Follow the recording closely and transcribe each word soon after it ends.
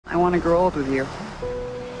I want to grow old with you.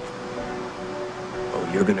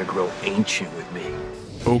 Oh, you're gonna grow ancient with me.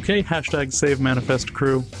 Okay, hashtag Save Manifest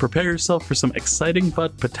crew, prepare yourself for some exciting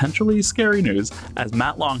but potentially scary news, as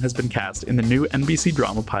Matt Long has been cast in the new NBC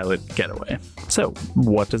drama pilot, Getaway. So,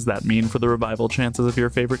 what does that mean for the revival chances of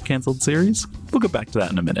your favorite cancelled series? We'll get back to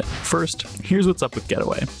that in a minute. First, here's what's up with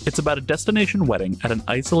Getaway. It's about a destination wedding at an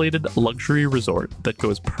isolated luxury resort that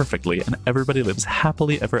goes perfectly and everybody lives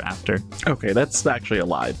happily ever after. Okay, that's actually a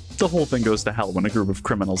lie. The whole thing goes to hell when a group of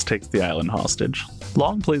criminals takes the island hostage.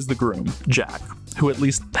 Long plays the groom, Jack, who at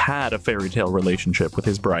least had a fairy tale relationship with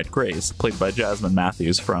his bride Grace, played by Jasmine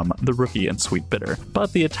Matthews from The Rookie and Sweet Bitter.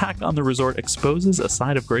 But the attack on the resort exposes a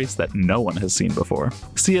side of Grace that no one has seen before.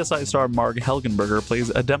 CSI star Marg Helgenberger plays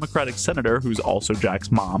a Democratic senator who's also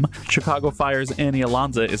Jack's mom. Chicago Fire's Annie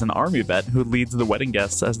Alonso is an army vet who leads the wedding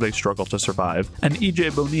guests as they struggle to survive. And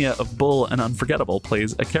EJ Bonilla of Bull and Unforgettable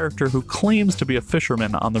plays a character who claims to be a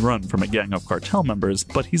fisherman on the run from a gang of cartel members,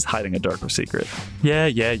 but he's hiding a darker secret.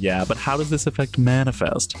 Yeah, but how does this affect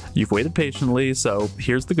Manifest? You've waited patiently, so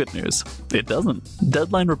here's the good news. It doesn't.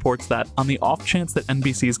 Deadline reports that, on the off chance that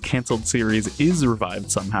NBC's cancelled series is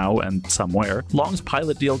revived somehow and somewhere, Long's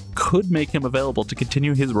pilot deal could make him available to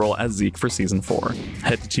continue his role as Zeke for season 4.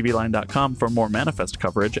 Head to TVLine.com for more Manifest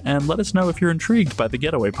coverage, and let us know if you're intrigued by the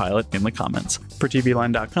Getaway pilot in the comments. For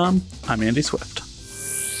TVLine.com, I'm Andy Swift.